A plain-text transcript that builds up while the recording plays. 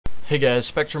Hey guys,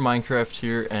 Spectrum Minecraft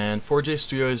here, and 4J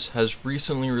Studios has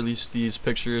recently released these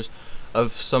pictures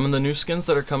of some of the new skins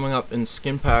that are coming up in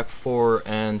Skin Pack 4,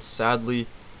 and sadly,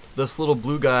 this little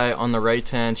blue guy on the right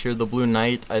hand here, the Blue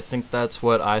Knight, I think that's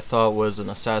what I thought was an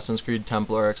Assassin's Creed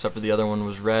Templar, except for the other one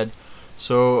was red.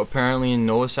 So apparently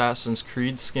no Assassin's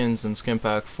Creed skins in Skin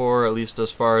Pack 4, at least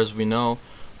as far as we know,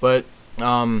 but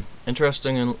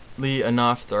interestingly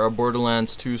enough, there are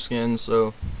Borderlands 2 skins,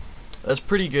 so that's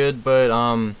pretty good. But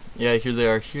yeah, here they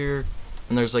are here,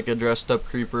 and there's like a dressed up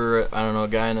creeper, I don't know, a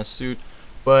guy in a suit.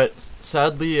 But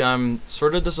sadly, I'm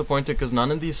sort of disappointed because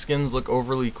none of these skins look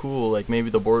overly cool, like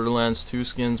maybe the Borderlands 2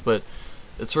 skins, but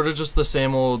it's sort of just the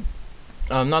same old,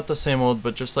 not the same old,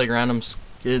 but just like random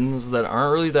skins that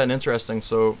aren't really that interesting.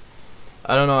 So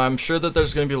I don't know, I'm sure that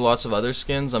there's going to be lots of other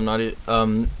skins.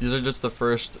 These are just the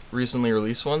first recently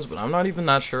released ones, but I'm not even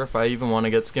that sure if I even want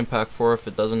to get Skin Pack 4 if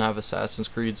it doesn't have Assassin's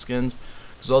Creed skins,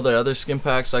 because all the other skin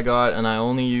packs I got, and I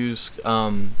only use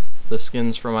the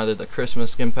skins from either the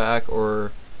Christmas skin pack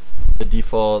or the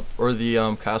default or the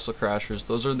Castle Crashers.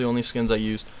 Those are the only skins I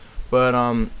use. But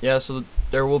yeah, so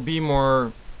there will be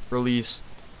more released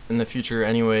in the future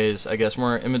anyways, I guess,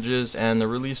 more images and the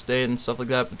release date and stuff like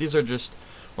that, but these are just,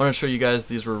 I want to show you guys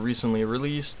these were recently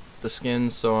released, the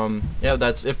skins. So yeah,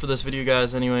 that's it for this video,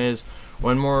 guys. Anyways,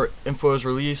 when more info is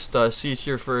released, see it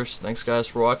here first. Thanks guys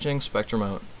for watching. Spectrum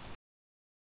out.